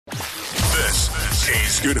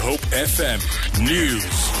This is Good Hope FM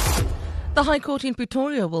News. The High Court in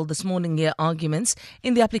Pretoria will this morning hear arguments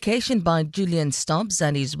in the application by Julian Stobbs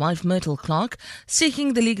and his wife Myrtle Clarke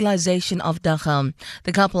seeking the legalisation of dagga.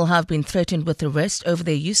 The couple have been threatened with arrest over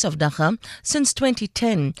their use of dagga since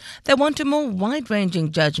 2010. They want a more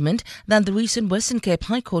wide-ranging judgment than the recent Western Cape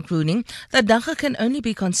High Court ruling that dagga can only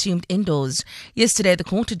be consumed indoors. Yesterday, the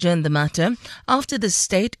court adjourned the matter after the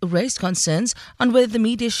state raised concerns on whether the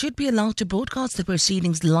media should be allowed to broadcast the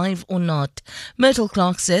proceedings live or not. Myrtle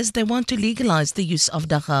Clarke says they want to legalise the use of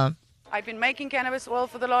dagga. I've been making cannabis oil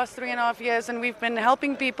for the last 3.5 years, and we've been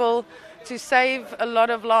helping people to save a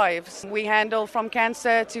lot of lives. We handle from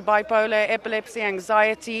cancer to bipolar, epilepsy,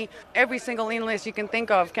 anxiety, every single illness you can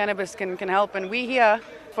think of, cannabis can help. And we're here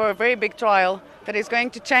for a very big trial that is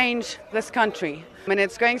going to change this country. And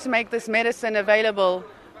it's going to make this medicine available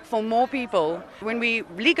for more people. When we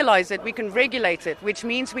legalise it, we can regulate it, which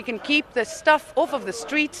means we can keep the stuff off of the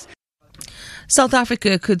streets. South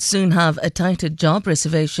Africa could soon have a tighter job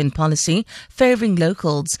reservation policy favouring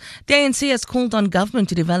locals. The ANC has called on government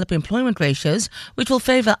to develop employment ratios which will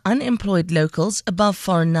favour unemployed locals above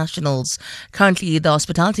foreign nationals. Currently, the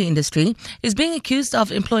hospitality industry is being accused of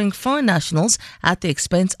employing foreign nationals at the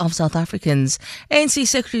expense of South Africans. ANC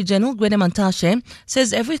Secretary-General Gwede Mantashe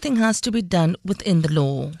says everything has to be done within the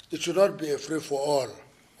law. It should not be a free-for-all.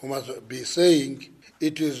 We must be saying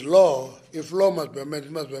it is law, if law must be amended,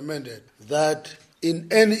 it must be amended, that in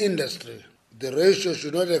any industry, the ratio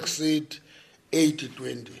should not exceed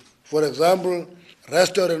 80-20. For example,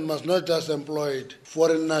 restaurant must not just employ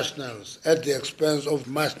foreign nationals at the expense of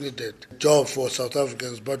much-needed jobs for South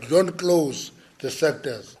Africans, but don't close the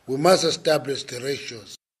sectors. We must establish the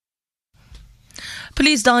ratios.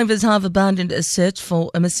 Police divers have abandoned a search for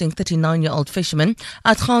a missing 39-year-old fisherman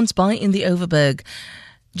at Gansbaai in the Overberg.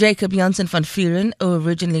 Jacob Jansen van Vuren,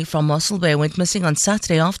 originally from Mossel Bay, went missing on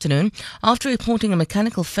Saturday afternoon after reporting a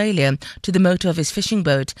mechanical failure to the motor of his fishing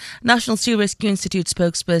boat. National Sea Rescue Institute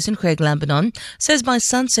spokesperson Craig Lambanon says by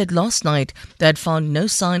sunset last night they had found no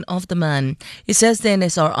sign of the man. He says the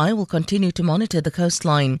NSRI will continue to monitor the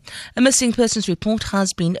coastline. A missing persons report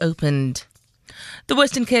has been opened. The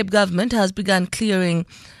Western Cape government has begun clearing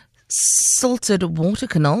silted water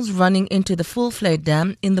canals running into the Full-Flayed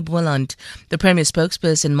Dam in the Boland. The Premier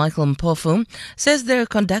spokesperson Michael Mpofu says they're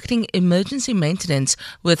conducting emergency maintenance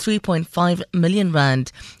with 3.5 million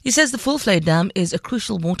rand. He says the Full-Flayed Dam is a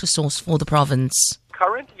crucial water source for the province.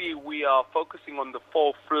 Currently, we are focusing on the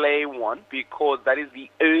Full-Flay one because that is the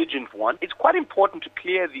urgent one. It's quite important to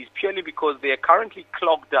clear these purely because they are currently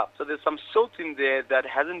clogged up. So there's some silt in there that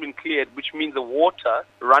hasn't been cleared, which means the water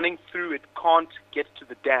running through it can't get to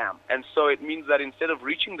the dam. And so it means that instead of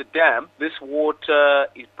reaching the dam, this water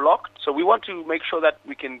is blocked. So we want to make sure that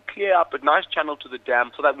we can clear up a nice channel to the dam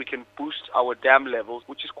so that we can boost our dam levels,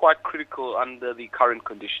 which is quite critical under the current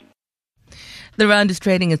conditions. The rand is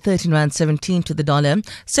trading at 13 rand 17 to the dollar,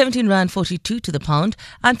 17 rand 42 to the pound,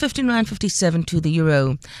 and 15 rand 57 to the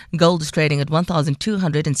euro. Gold is trading at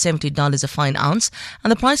 $1,270 a fine ounce,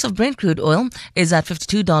 and the price of Brent crude oil is at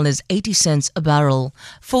 $52.80 a barrel.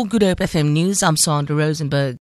 For Good Hope FM News, I'm Sandra Rosenberg.